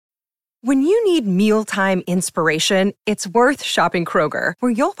When you need mealtime inspiration, it's worth shopping Kroger,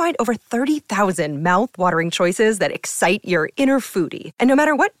 where you'll find over 30,000 mouth-watering choices that excite your inner foodie. And no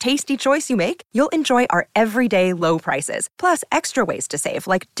matter what tasty choice you make, you'll enjoy our everyday low prices, plus extra ways to save,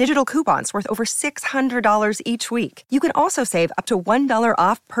 like digital coupons worth over $600 each week. You can also save up to $1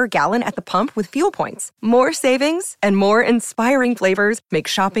 off per gallon at the pump with fuel points. More savings and more inspiring flavors make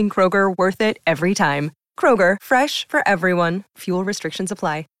shopping Kroger worth it every time. Kroger, fresh for everyone. Fuel restrictions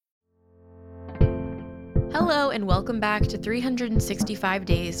apply. Hello and welcome back to 365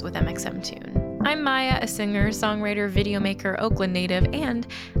 Days with mxmtoon. I'm Maya, a singer, songwriter, videomaker, Oakland native, and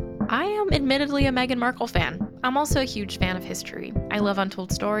I am admittedly a Meghan Markle fan. I'm also a huge fan of history. I love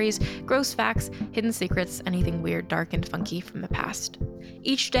untold stories, gross facts, hidden secrets, anything weird, dark, and funky from the past.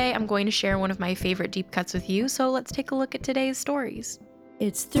 Each day I'm going to share one of my favorite deep cuts with you, so let's take a look at today's stories.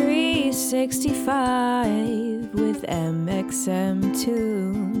 It's 365 with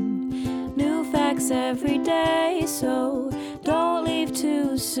mxmtoon. New facts every day, so don't leave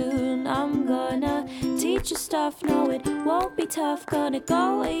too soon. I'm gonna teach you stuff, no it won't be tough. Gonna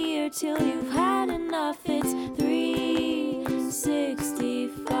go a year till you've had enough. It's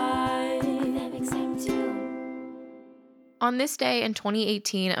 365 mxmtoon. On this day in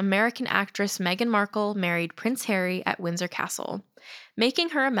 2018, American actress Meghan Markle married Prince Harry at Windsor Castle, making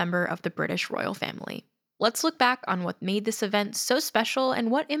her a member of the British royal family. Let's look back on what made this event so special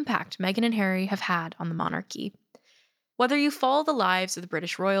and what impact Meghan and Harry have had on the monarchy. Whether you follow the lives of the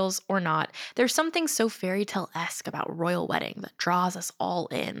British royals or not, there's something so fairy tale-esque about royal wedding that draws us all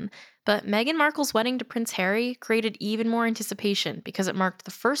in. But Meghan Markle's wedding to Prince Harry created even more anticipation because it marked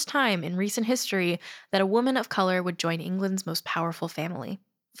the first time in recent history that a woman of color would join England's most powerful family.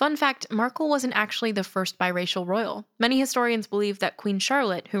 Fun fact, Markle wasn't actually the first biracial royal. Many historians believe that Queen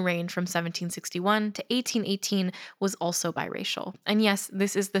Charlotte, who reigned from 1761 to 1818, was also biracial. And yes,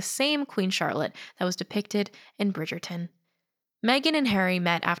 this is the same Queen Charlotte that was depicted in Bridgerton. Meghan and Harry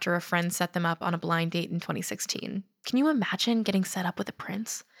met after a friend set them up on a blind date in 2016. Can you imagine getting set up with a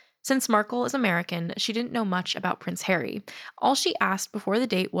prince? Since Markle is American, she didn't know much about Prince Harry. All she asked before the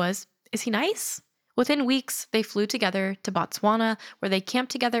date was, "Is he nice?" Within weeks, they flew together to Botswana, where they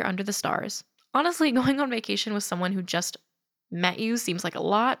camped together under the stars. Honestly, going on vacation with someone who just met you seems like a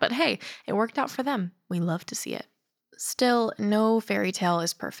lot, but hey, it worked out for them. We love to see it. Still, no fairy tale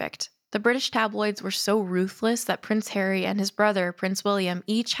is perfect. The British tabloids were so ruthless that Prince Harry and his brother, Prince William,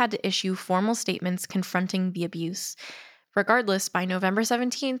 each had to issue formal statements confronting the abuse. Regardless, by November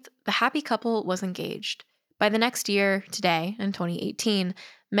 17th, the happy couple was engaged. By the next year, today, in 2018,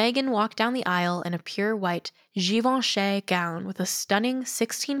 Meghan walked down the aisle in a pure white Givenchy gown with a stunning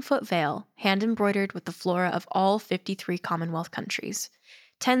 16-foot veil, hand-embroidered with the flora of all 53 Commonwealth countries.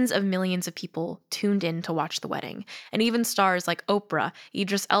 Tens of millions of people tuned in to watch the wedding, and even stars like Oprah,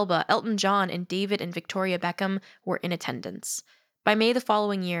 Idris Elba, Elton John, and David and Victoria Beckham were in attendance. By May the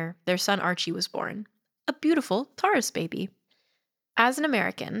following year, their son Archie was born. A beautiful Taurus baby. As an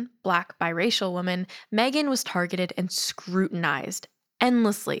American, Black biracial woman, Meghan was targeted and scrutinized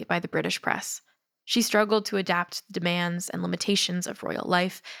endlessly by the British press. She struggled to adapt to the demands and limitations of royal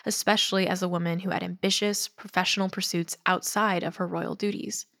life, especially as a woman who had ambitious, professional pursuits outside of her royal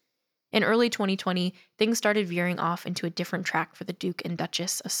duties. In early 2020, things started veering off into a different track for the Duke and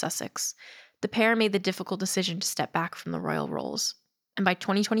Duchess of Sussex. The pair made the difficult decision to step back from the royal roles. And by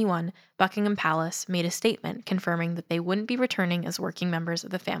 2021, Buckingham Palace made a statement confirming that they wouldn't be returning as working members of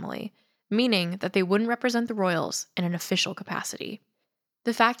the family, meaning that they wouldn't represent the royals in an official capacity.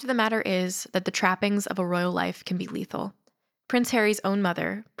 The fact of the matter is that the trappings of a royal life can be lethal. Prince Harry's own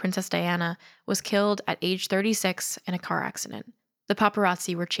mother, Princess Diana, was killed at age 36 in a car accident. The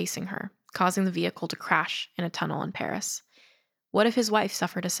paparazzi were chasing her, causing the vehicle to crash in a tunnel in Paris. What if his wife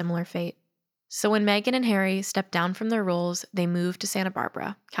suffered a similar fate? So when Meghan and Harry stepped down from their roles, they moved to Santa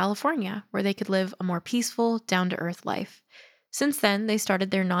Barbara, California, where they could live a more peaceful, down-to-earth life. Since then, they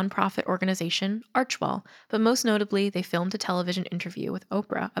started their nonprofit organization, Archewell, but most notably, they filmed a television interview with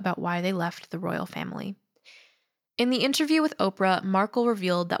Oprah about why they left the royal family. In the interview with Oprah, Markle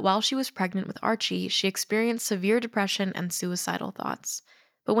revealed that while she was pregnant with Archie, she experienced severe depression and suicidal thoughts.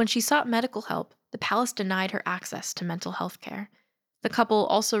 But when she sought medical help, the palace denied her access to mental health care. The couple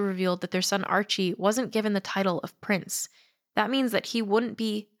also revealed that their son Archie wasn't given the title of prince. That means that he wouldn't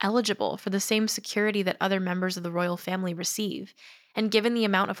be eligible for the same security that other members of the royal family receive. And given the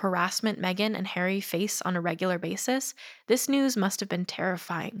amount of harassment Meghan and Harry face on a regular basis, this news must have been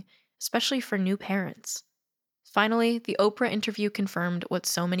terrifying, especially for new parents. Finally, the Oprah interview confirmed what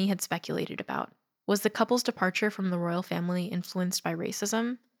so many had speculated about. Was the couple's departure from the royal family influenced by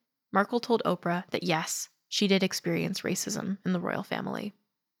racism? Markle told Oprah that yes, she did experience racism in the royal family.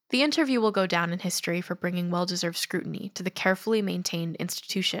 The interview will go down in history for bringing well-deserved scrutiny to the carefully maintained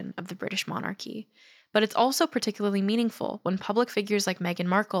institution of the British monarchy. But it's also particularly meaningful when public figures like Meghan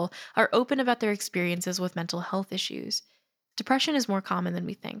Markle are open about their experiences with mental health issues. Depression is more common than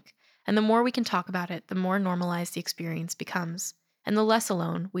we think, and the more we can talk about it, the more normalized the experience becomes, and the less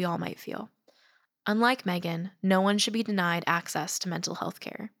alone we all might feel. Unlike Meghan, no one should be denied access to mental health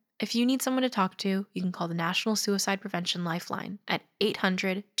care. If you need someone to talk to, you can call the National Suicide Prevention Lifeline at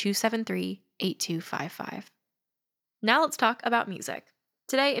 800-273-8255. Now let's talk about music.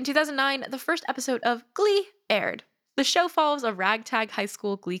 Today, in 2009, the first episode of Glee aired. The show follows a ragtag high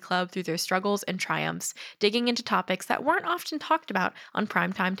school glee club through their struggles and triumphs, digging into topics that weren't often talked about on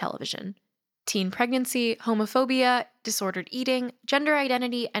primetime television. Teen pregnancy, homophobia, disordered eating, gender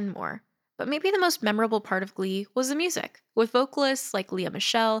identity, and more. But maybe the most memorable part of Glee was the music. With vocalists like Lea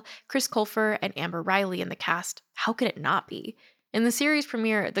Michele, Chris Colfer, and Amber Riley in the cast, how could it not be? In the series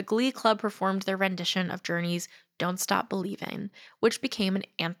premiere, the Glee Club performed their rendition of Journey's Don't Stop Believin', which became an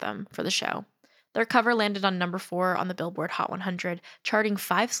anthem for the show. Their cover landed on number 4 on the Billboard Hot 100, charting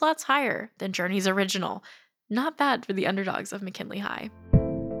 5 slots higher than Journey's original. Not bad for the underdogs of McKinley High.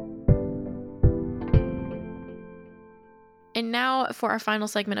 And now, for our final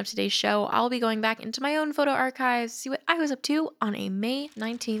segment of today's show, I'll be going back into my own photo archives, see what I was up to on a May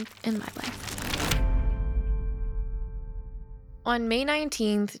 19th in my life. On May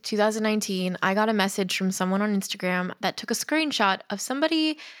 19th, 2019, I got a message from someone on Instagram that took a screenshot of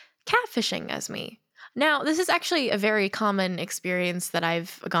somebody catfishing as me. Now, this is actually a very common experience that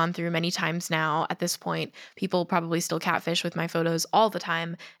I've gone through many times now at this point. People probably still catfish with my photos all the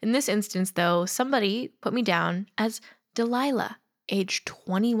time. In this instance, though, somebody put me down as Delilah, age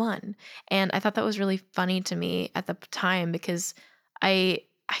 21. And I thought that was really funny to me at the time because I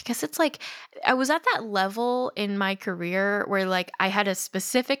guess it's like I was at that level in my career where like I had a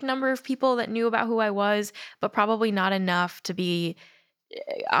specific number of people that knew about who I was, but probably not enough to be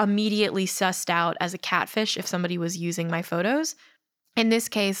immediately sussed out as a catfish if somebody was using my photos. In this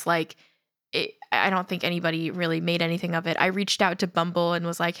case, like I don't think anybody really made anything of it. I reached out to Bumble and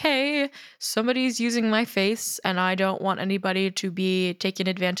was like, hey, somebody's using my face and I don't want anybody to be taken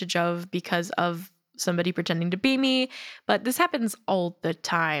advantage of because of somebody pretending to be me. But this happens all the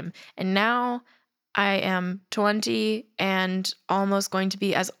time. And now I am 20 and almost going to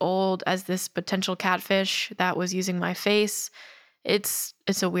be as old as this potential catfish that was using my face. It's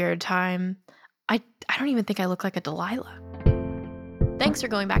a weird time. I don't even think I look like a Delilah. Thanks for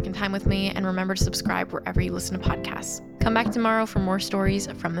going back in time with me, and remember to subscribe wherever you listen to podcasts. Come back tomorrow for more stories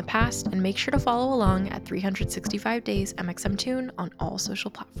from the past, and make sure to follow along at 365 Days MXM Tune on all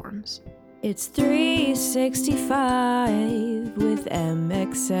social platforms. It's 365 with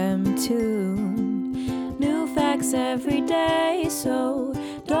MXM Tune. New facts every day, so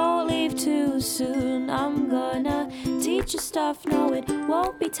don't leave too soon. I'm gonna teach you stuff, no it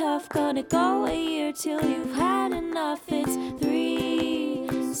won't be tough. Gonna go a year till you've had enough. It's